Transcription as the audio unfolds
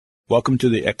Welcome to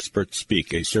the Experts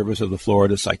Speak, a service of the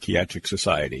Florida Psychiatric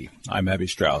Society. I'm Abby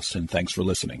Strauss, and thanks for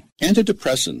listening.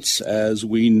 Antidepressants, as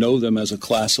we know them as a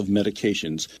class of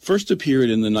medications, first appeared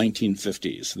in the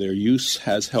 1950s. Their use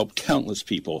has helped countless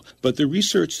people, but the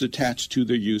research attached to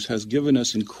their use has given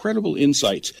us incredible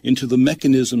insights into the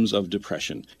mechanisms of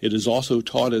depression. It has also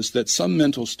taught us that some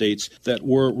mental states that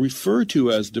were referred to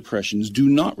as depressions do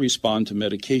not respond to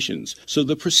medications. So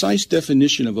the precise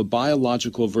definition of a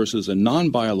biological versus a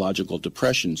non-biological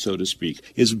depression, so to speak,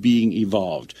 is being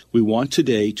evolved. We want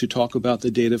today to talk about the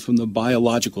data from the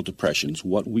biological depressions,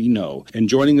 what we know. And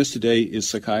joining us today is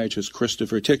psychiatrist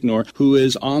Christopher Ticknor, who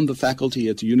is on the faculty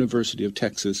at the University of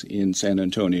Texas in San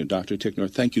Antonio. Dr. Ticknor,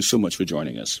 thank you so much for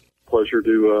joining us. Pleasure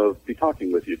to be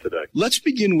talking with you today. Let's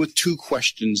begin with two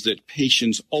questions that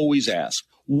patients always ask.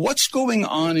 What's going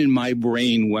on in my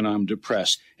brain when I'm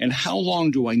depressed, and how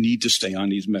long do I need to stay on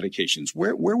these medications?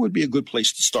 Where would be a good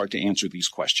place to start to answer these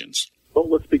questions? Well,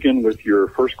 let's begin with your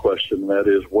first question, that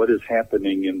is, what is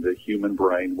happening in the human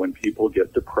brain when people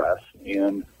get depressed?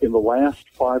 And in the last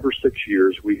 5 or 6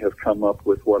 years, we have come up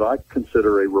with what I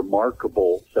consider a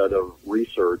remarkable set of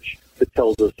research that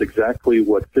tells us exactly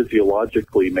what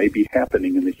physiologically may be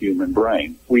happening in the human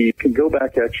brain. We can go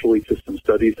back actually to some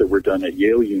studies that were done at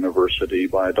Yale University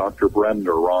by Dr.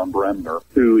 Ron Bremner,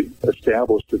 who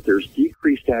established that there's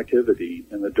decreased activity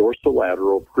in the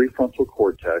dorsolateral prefrontal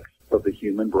cortex of the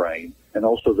human brain, and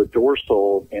also the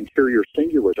dorsal anterior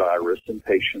cingulate gyrus in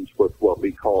patients with what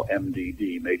we call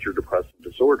MDD, major depressive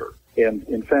disorder. And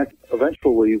in fact,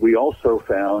 eventually we also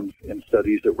found in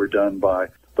studies that were done by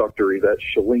Dr. Yvette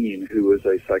Shaleen, who is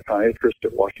a psychiatrist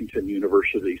at Washington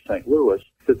University, St. Louis,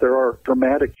 that there are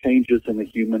dramatic changes in the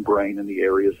human brain in the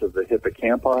areas of the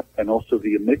hippocampi and also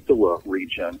the amygdala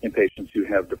region in patients who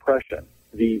have depression.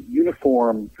 The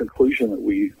uniform conclusion that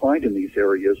we find in these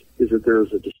areas is that there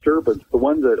is a disturbance. The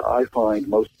one that I find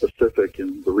most specific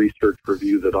in the research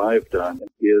review that I've done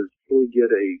is we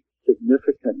get a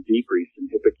significant decrease in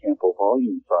hippocampal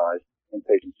volume size in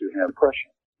patients who have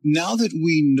depression. Now that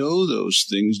we know those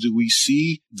things, do we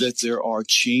see that there are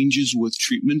changes with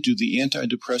treatment? Do the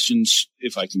antidepressants,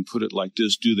 if I can put it like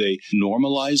this, do they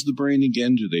normalize the brain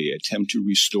again? Do they attempt to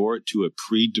restore it to a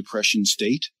pre-depression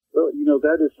state? Well,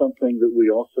 that is something that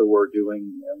we also are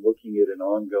doing and looking at in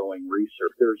ongoing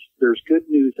research. There's good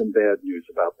news and bad news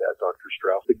about that, Dr.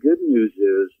 Strauss. The good news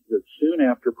is that soon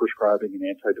after prescribing an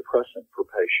antidepressant for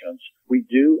patients, we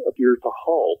do appear to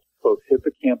halt both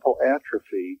hippocampal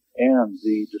atrophy and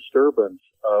the disturbance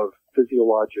of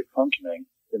physiologic functioning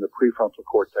in the prefrontal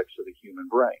cortex of the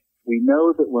human brain. We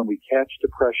know that when we catch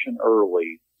depression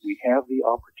early, we have the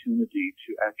opportunity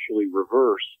to actually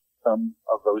reverse some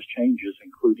of those changes,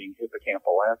 including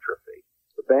hippocampal atrophy.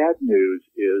 The bad news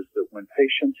is that when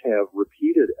patients have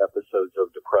repeated episodes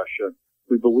of depression,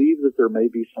 we believe that there may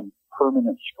be some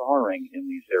permanent scarring in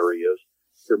these areas.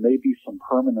 There may be some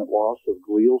permanent loss of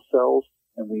glial cells,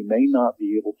 and we may not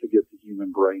be able to get the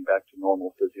human brain back to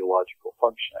normal physiological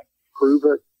functioning. Prove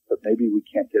it, but maybe we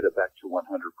can't get it back to 100%.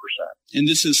 And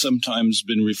this has sometimes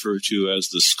been referred to as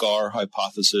the scar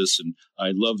hypothesis, and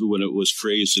I loved when it was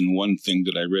phrased in one thing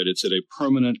that I read. It said a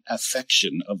permanent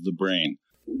affection of the brain.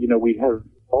 We have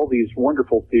all these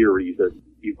wonderful theories that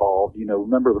evolved.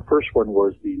 Remember the first one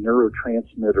was the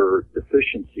neurotransmitter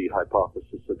deficiency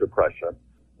hypothesis of depression.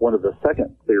 One of the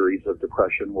second theories of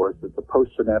depression was that the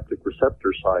postsynaptic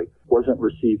receptor site wasn't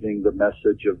receiving the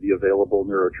message of the available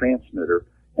neurotransmitter,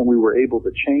 and we were able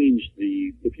to change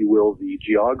the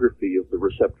geography of the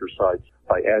receptor sites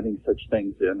by adding such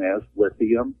things in as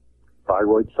lithium,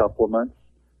 thyroid supplements,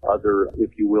 other,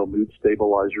 mood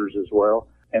stabilizers as well.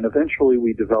 And eventually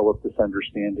we developed this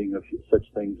understanding of such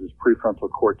things as prefrontal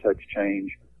cortex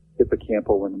change,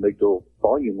 hippocampal and amygdala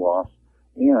volume loss.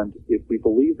 And if we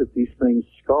believe that these things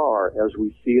scar, as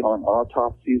we see on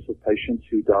autopsies of patients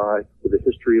who die with a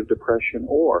history of depression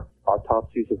or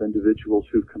autopsies of individuals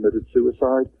who've committed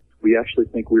suicide, we actually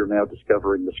think we are now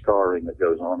discovering the scarring that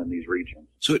goes on in these regions.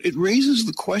 So it raises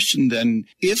the question then,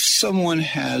 if someone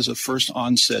has a first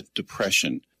onset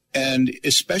depression, and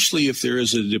especially if there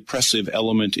is a depressive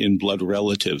element in blood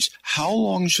relatives, how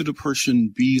long should a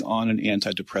person be on an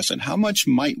antidepressant? How much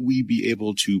might we be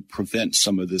able to prevent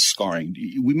some of this scarring?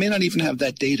 We may not even have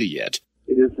that data yet.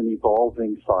 It is an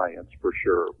evolving science for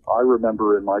sure. I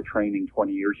remember in my training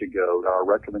 20 years ago, our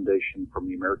recommendation from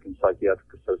the American Psychiatric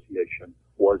Association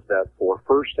was that for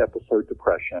first episode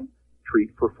depression, treat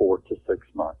for 4 to 6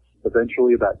 months.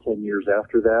 Eventually, about 10 years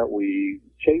after that, we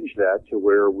changed that to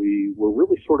where we were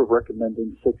really sort of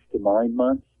recommending 6 to 9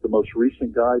 months. The most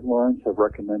recent guidelines have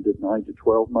recommended 9 to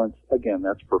 12 months. Again,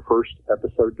 that's for first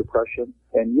episode depression.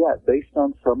 And yet, based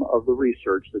on some of the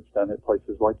research that's done at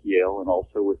places like Yale and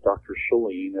also with Dr.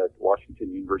 Shalene at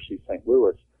Washington University St.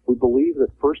 Louis, we believe that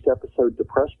first episode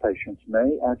depressed patients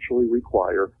may actually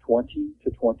require 20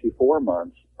 to 24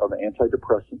 months of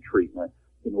antidepressant treatment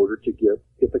in order to get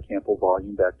hippocampal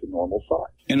volume back to normal size.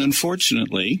 And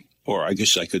unfortunately, or I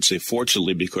guess I could say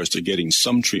fortunately, because they're getting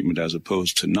some treatment as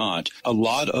opposed to not, a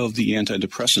lot of the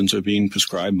antidepressants are being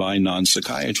prescribed by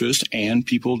non-psychiatrists, and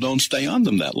people don't stay on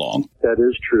them that long. That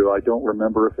is true. I don't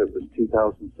remember if it was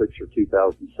 2006 or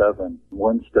 2007,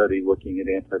 one study looking at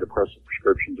antidepressant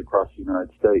prescriptions across the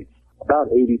United States, about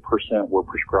 80% were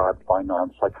prescribed by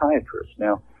non-psychiatrists.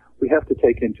 Now, we have to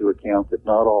take into account that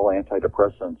not all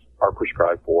antidepressants are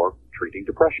prescribed for treating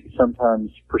depression.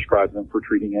 Sometimes prescribe them for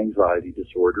treating anxiety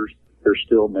disorders. There's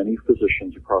still many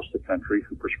physicians across the country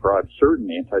who prescribe certain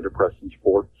antidepressants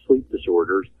for sleep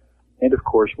disorders. And of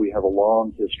course, we have a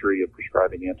long history of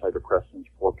prescribing antidepressants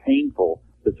for painful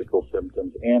physical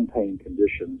symptoms and pain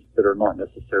conditions that are not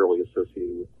necessarily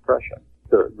associated with depression.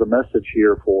 The message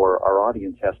here for our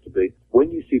audience has to be,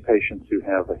 when you see patients who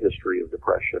have a history of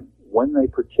depression, when they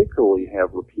particularly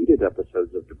have repeated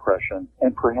episodes of depression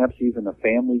and perhaps even a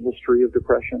family history of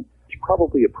depression, it's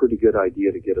probably a pretty good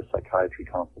idea to get a psychiatry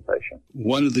consultation.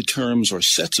 One of the terms or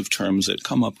sets of terms that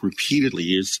come up repeatedly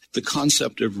is the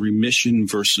concept of remission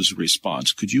versus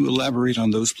response. Could you elaborate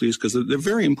on those, please? Because they're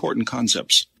very important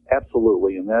concepts.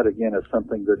 Absolutely, and that, again, is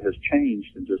something that has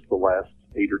changed in just the last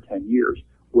 8 or 10 years.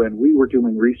 When we were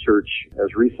doing research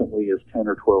as recently as 10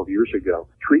 or 12 years ago,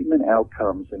 treatment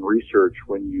outcomes in research,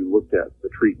 when you looked at the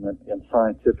treatment and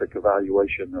scientific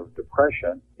evaluation of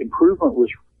depression, improvement was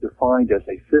defined as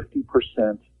a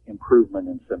 50% improvement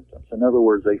in symptoms. In other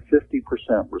words, a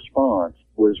 50% response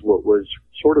was what was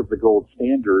sort of the gold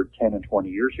standard 10 and 20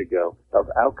 years ago of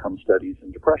outcome studies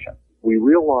in depression. We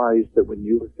realized that when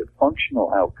you looked at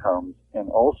functional outcomes and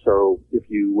also, if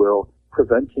you will,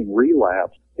 preventing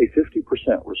relapse, a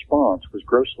 50% response was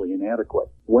grossly inadequate.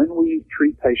 When we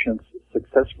treat patients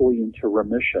successfully into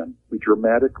remission, we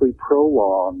dramatically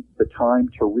prolong the time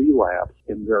to relapse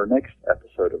in their next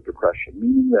episode of depression,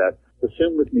 meaning that,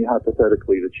 assume with me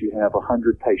hypothetically that you have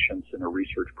 100 patients in a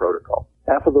research protocol.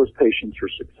 Half of those patients are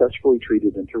successfully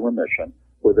treated into remission,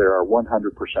 where they are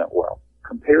 100% well.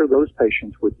 Compare those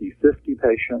patients with the 50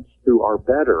 patients who are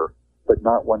better, but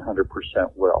not 100%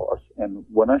 well. And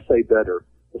when I say better,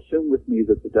 assume with me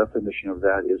that the definition of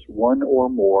that is one or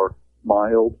more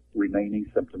mild remaining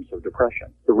symptoms of depression.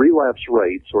 The relapse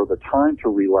rates, or the time to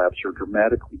relapse, are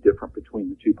dramatically different between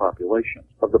the two populations.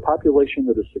 Of the population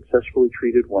that is successfully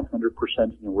treated 100%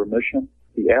 in remission,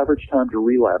 the average time to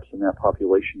relapse in that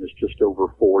population is just over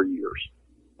 4 years.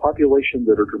 Population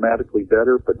that are dramatically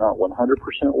better but not 100%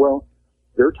 well,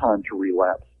 their time to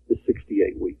relapse is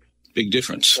 68 weeks. Big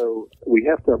difference. So we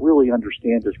have to really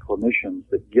understand as clinicians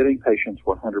that getting patients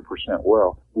 100%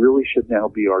 well really should now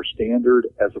be our standard,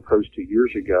 as opposed to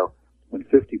years ago when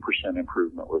 50%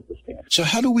 improvement was the standard. So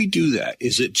how do we do that?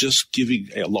 Is it just giving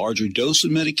a larger dose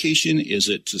of medication? Is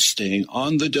it just staying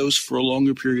on the dose for a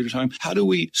longer period of time? How do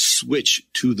we switch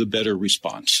to the better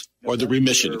response? Or the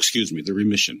remission, the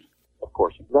remission. Of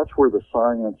course. That's where the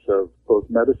science of both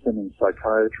medicine and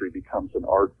psychiatry becomes an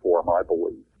art form, I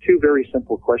believe. Two very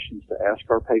simple questions to ask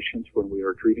our patients when we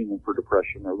are treating them for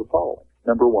depression are the following.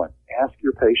 Number one, ask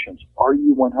your patients, are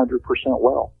you 100%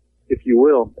 well? If you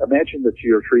will, imagine that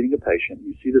you are treating a patient.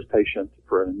 You see this patient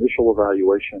for an initial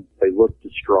evaluation. They look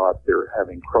distraught. They're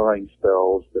having crying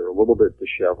spells. They're a little bit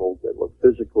disheveled. They look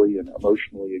physically and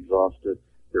emotionally exhausted.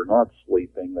 They're not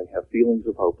sleeping. They have feelings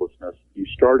of hopelessness. You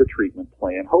start a treatment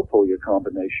plan, hopefully a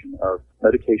combination of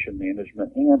medication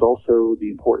management and also the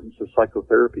importance of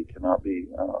psychotherapy cannot be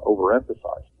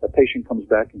overemphasized. A patient comes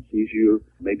back and sees you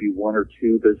maybe 1 or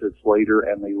 2 visits later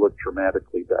and they look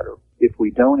dramatically better. If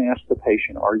we don't ask the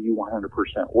patient, are you 100%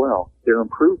 well, their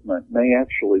improvement may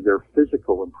actually, their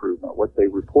physical improvement, what they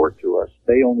report to us,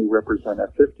 they only represent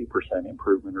a 50%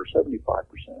 improvement or 75%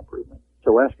 improvement.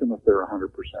 So ask them if they're 100%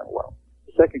 well.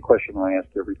 The second question I ask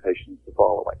every patient is the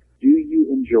following. Do you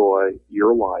enjoy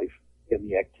your life and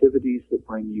the activities that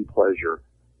bring you pleasure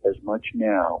as much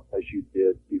now as you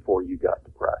did before you got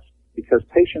depressed? Because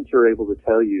patients are able to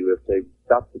tell you if they've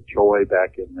got the joy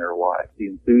back in their life, the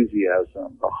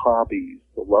enthusiasm, the hobbies,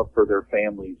 the love for their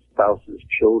families, spouses,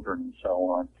 children, and so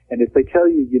on. And if they tell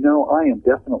you, I am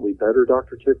definitely better,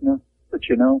 Dr. Ticknor, but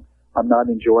I'm not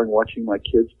enjoying watching my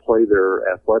kids play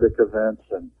their athletic events,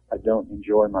 and I don't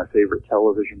enjoy my favorite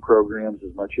television programs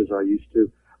as much as I used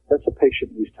to. That's a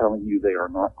patient who's telling you they are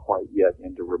not quite yet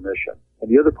into remission.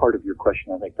 And the other part of your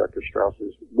question, I think, Dr. Strauss,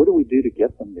 is what do we do to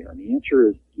get them there? And the answer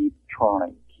is keep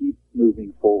trying, keep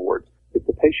moving forward. If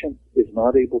the patient is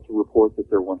not able to report that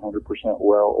they're 100%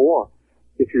 well, or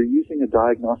if you're using a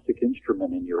diagnostic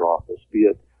instrument in your office, be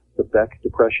it the Beck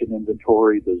Depression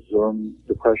Inventory, the Zung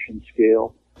Depression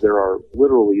Scale, there are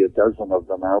literally a dozen of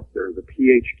them out there. The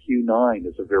PHQ-9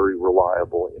 is a very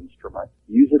reliable instrument.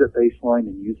 Use it at baseline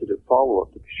and use it at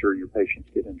follow-up to be sure your patients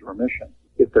get into remission.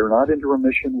 If they're not into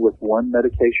remission with one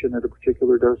medication at a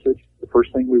particular dosage, the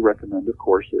first thing we recommend, of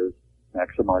course, is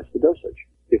maximize the dosage.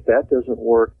 If that doesn't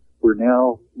work, we're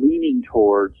now leaning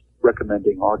towards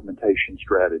recommending augmentation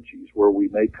strategies where we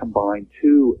may combine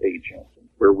two agents,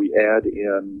 where we add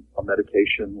in a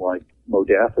medication like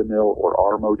modafinil or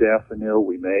armodafinil.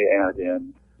 We may add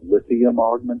in lithium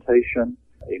augmentation,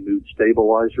 a mood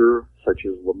stabilizer such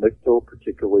as Lamictal,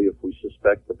 particularly if we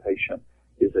suspect the patient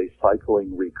is a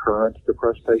cycling recurrent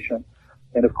depressed patient.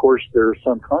 And of course, there's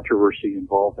some controversy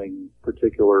involving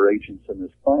particular agents in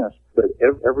this class, but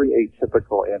every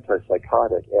atypical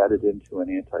antipsychotic added into an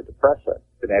antidepressant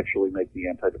can actually make the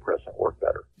antidepressant work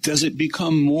better. Does it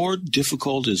become more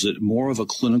difficult? Is it more of a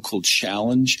clinical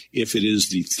challenge if it is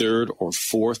the third or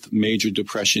fourth major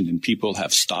depression and people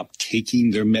have stopped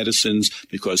taking their medicines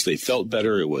because they felt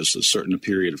better? It was a certain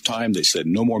period of time. They said,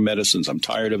 no more medicines. I'm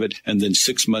tired of it. And then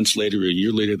 6 months later, a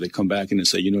year later, they come back in and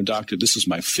say, doctor, this is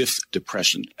my fifth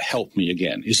depression. Help me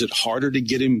again. Is it harder to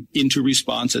get him into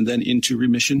response and then into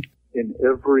remission? In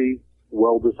every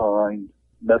well-designed,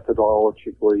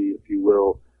 methodologically, if you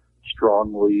will,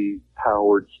 strongly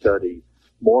powered study,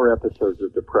 more episodes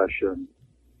of depression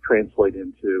translate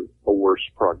into a worse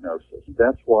prognosis.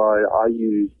 That's why I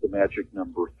use the magic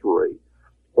number 3.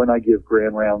 When I give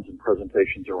grand rounds and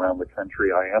presentations around the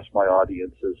country, I ask my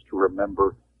audiences to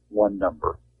remember one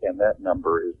number, and that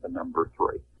number is the number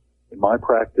 3. In my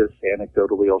practice,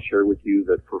 anecdotally, I'll share with you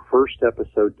that for first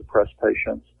episode depressed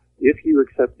patients, if you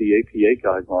accept the APA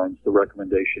guidelines, the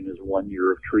recommendation is 1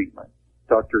 year of treatment.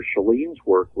 Dr. Shaleem's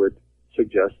work would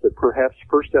suggest that perhaps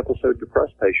first episode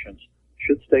depressed patients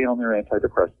should stay on their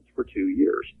antidepressants for 2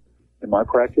 years. In my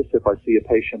practice, if I see a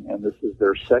patient and this is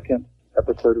their second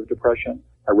episode of depression,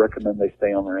 I recommend they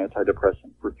stay on their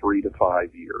antidepressant for 3 to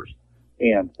 5 years.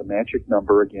 And the magic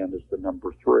number, again, is the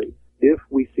number 3. If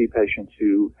we see patients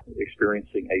who are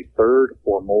experiencing a third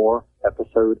or more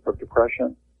episode of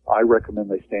depression, I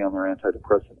recommend they stay on their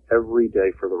antidepressant every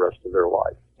day for the rest of their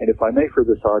life. And if I may, for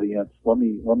this audience, let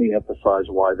me emphasize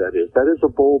why that is. That is a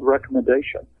bold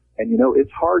recommendation. And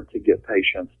it's hard to get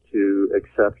patients to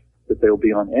accept that they'll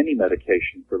be on any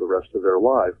medication for the rest of their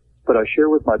life. But I share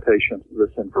with my patients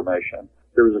this information.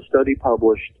 There was a study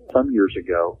published some years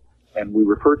ago, and we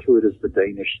refer to it as the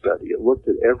Danish study. It looked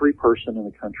at every person in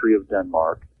the country of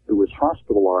Denmark who was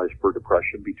hospitalized for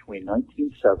depression between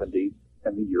 1970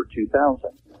 and the year 2000.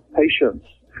 Patients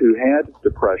who had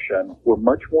depression were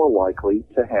much more likely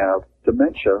to have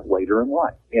dementia later in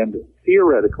life. And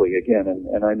theoretically, again,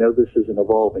 and I know this is an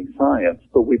evolving science,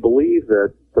 but we believe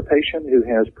that the patient who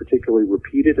has particularly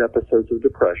repeated episodes of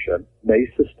depression may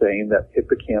sustain that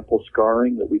hippocampal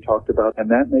scarring that we talked about,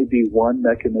 and that may be one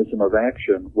mechanism of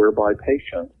action whereby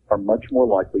patients are much more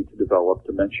likely to develop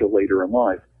dementia later in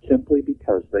life simply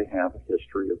because they have a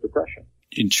history of depression.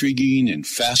 Intriguing and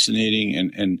fascinating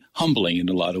and humbling in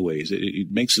a lot of ways.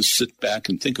 It makes us sit back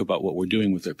and think about what we're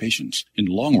doing with our patients in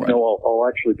the long run. I'll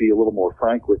actually be a little more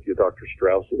frank with you, Dr.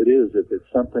 Strauss. It's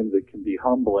something that can be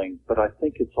humbling, but I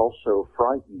think it's also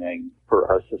frightening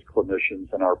for us as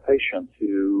clinicians and our patients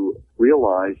to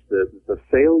realize that the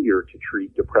failure to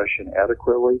treat depression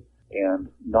adequately and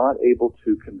not able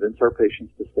to convince our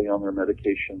patients to stay on their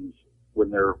medications when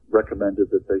they're recommended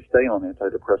that they stay on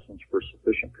antidepressants for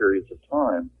sufficient periods of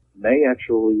time may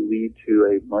actually lead to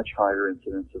a much higher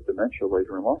incidence of dementia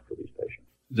later in life for these patients.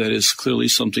 That is clearly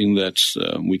something that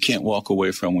we can't walk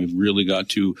away from. We've really got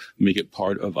to make it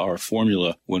part of our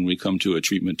formula when we come to a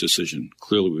treatment decision.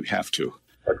 Clearly, we have to.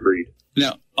 Agreed.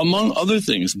 Now, among other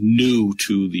things new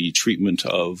to the treatment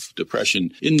of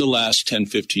depression in the last 10,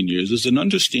 15 years is an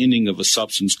understanding of a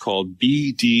substance called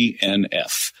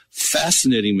BDNF.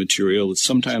 Fascinating material that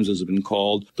sometimes has been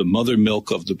called the mother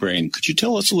milk of the brain. Could you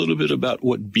tell us a little bit about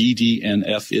what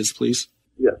BDNF is, please?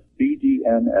 Yes,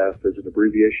 BDNF is an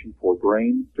abbreviation for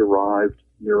brain-derived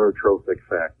neurotrophic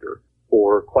factor.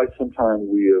 For quite some time,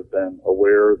 we have been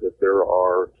aware that there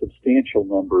are substantial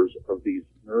numbers of these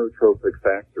neurotrophic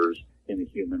factors in the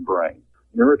human brain.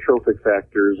 Neurotrophic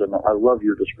factors, and I love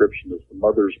your description as the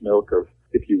mother's milk of,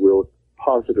 if you will,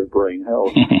 positive brain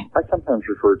health. I sometimes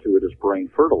refer to it as brain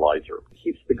fertilizer. It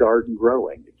keeps the garden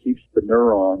growing. It keeps the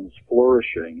neurons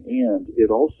flourishing, and it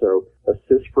also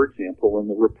assists, for example, in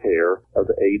the repair of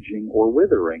aging or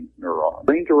withering neurons.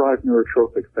 Brain-derived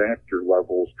neurotrophic factor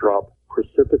levels drop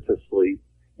precipitously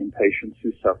in patients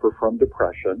who suffer from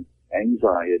depression,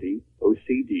 anxiety,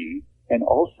 OCD, and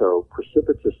also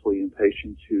precipitously in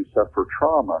patients who suffer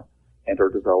trauma and are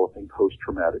developing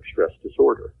post-traumatic stress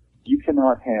disorder. You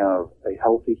cannot have a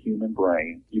healthy human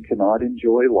brain. You cannot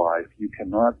enjoy life. You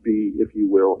cannot be, if you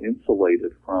will,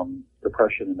 insulated from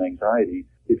depression and anxiety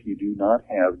if you do not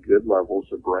have good levels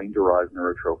of brain-derived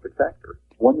neurotrophic factor.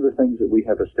 One of the things that we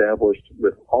have established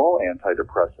with all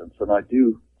antidepressants, and I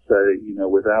do say,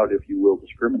 without, if you will,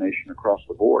 discrimination across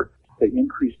the board, they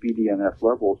increase BDNF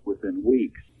levels within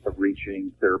weeks of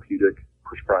reaching therapeutic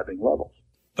prescribing levels.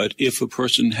 But if a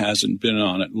person hasn't been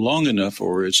on it long enough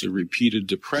or it's a repeated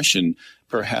depression,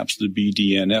 perhaps the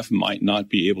BDNF might not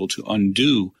be able to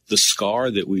undo the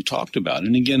scar that we talked about.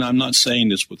 And again, I'm not saying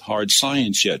this with hard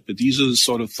science yet, but these are the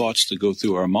sort of thoughts that go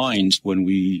through our minds when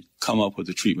we come up with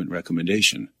a treatment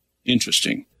recommendation.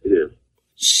 Interesting. It is.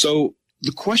 So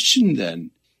the question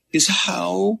then is,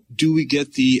 how do we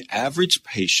get the average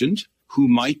patient who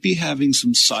might be having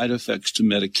some side effects to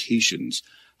medications?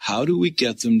 How do we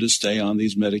get them to stay on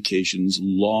these medications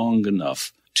long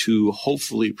enough to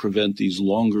hopefully prevent these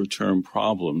longer-term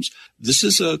problems? This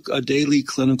is a daily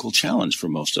clinical challenge for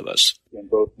most of us. In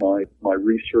both my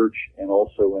research and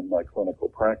also in my clinical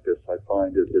practice, I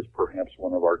find it is perhaps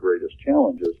one of our greatest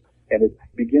challenges. And it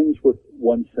begins with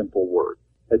one simple word: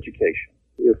 education.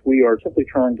 If we are simply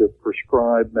trying to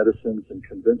prescribe medicines and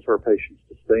convince our patients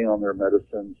to stay on their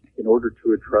medicines in order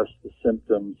to address the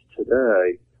symptoms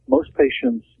today, most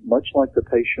patients, much like the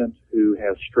patient who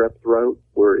has strep throat,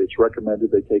 where it's recommended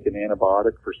they take an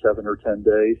antibiotic for 7 or 10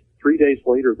 days, 3 days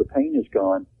later the pain is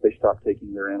gone, they stop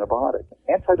taking their antibiotic.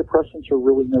 Antidepressants are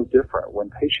really no different. When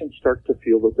patients start to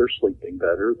feel that they're sleeping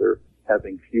better, they're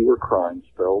having fewer crying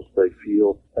spells, they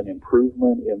feel an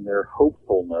improvement in their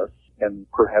hopefulness and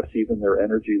perhaps even their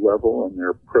energy level and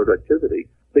their productivity,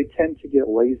 they tend to get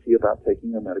lazy about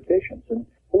taking their medications. And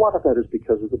a lot of that is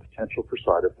because of the potential for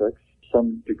side effects.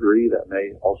 Some degree that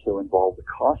may also involve the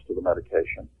cost of the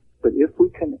medication. But if we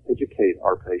can educate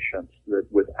our patients that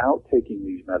without taking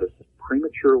these medicines,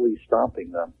 prematurely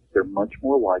stopping them, they're much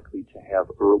more likely to have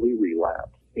early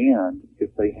relapse. And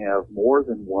if they have more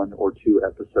than 1 or 2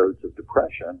 episodes of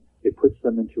depression, it puts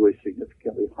them into a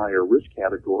significantly higher risk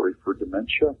category for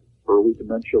dementia, early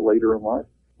dementia later in life.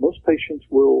 Most patients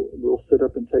will sit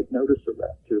up and take notice of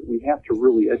that. We have to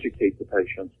really educate the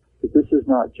patients that this is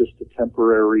not just a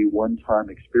temporary one-time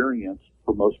experience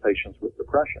for most patients with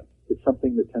depression. It's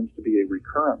something that tends to be a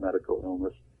recurrent medical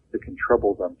illness that can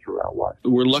trouble them throughout life.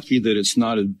 We're lucky that it's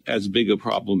not as big a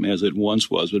problem as it once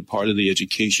was, but part of the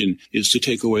education is to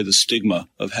take away the stigma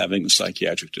of having a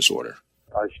psychiatric disorder.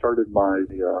 I started my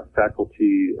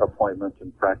faculty appointment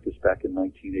and practice back in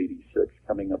 1986,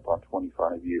 coming up on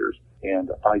 25 years.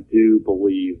 And I do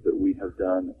believe that we have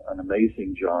done an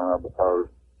amazing job of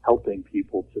helping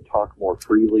people to talk more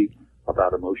freely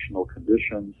about emotional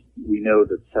conditions. We know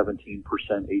that 17%,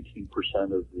 18%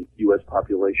 of the U.S.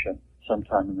 population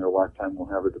sometime in their lifetime will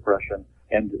have a depression.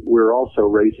 And we're also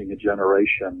raising a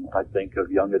generation, I think, of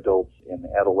young adults and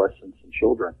adolescents and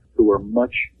children who are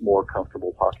much more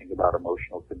comfortable talking about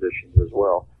emotional conditions as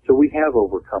well. So we have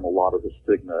overcome a lot of the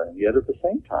stigma, and yet at the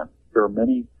same time, there are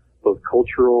many both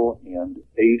cultural and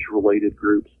age-related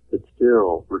groups that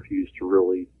still refuse to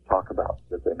really talk about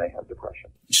that they may have depression.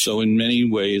 So in many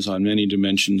ways, on many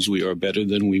dimensions, we are better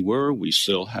than we were. We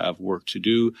still have work to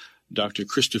do. Dr.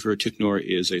 Christopher Ticknor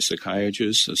is a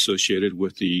psychiatrist associated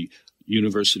with the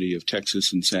University of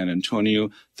Texas in San Antonio.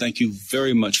 Thank you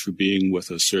very much for being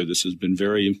with us, sir. This has been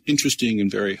very interesting and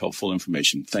very helpful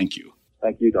information. Thank you.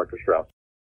 Thank you, Dr. Strauss.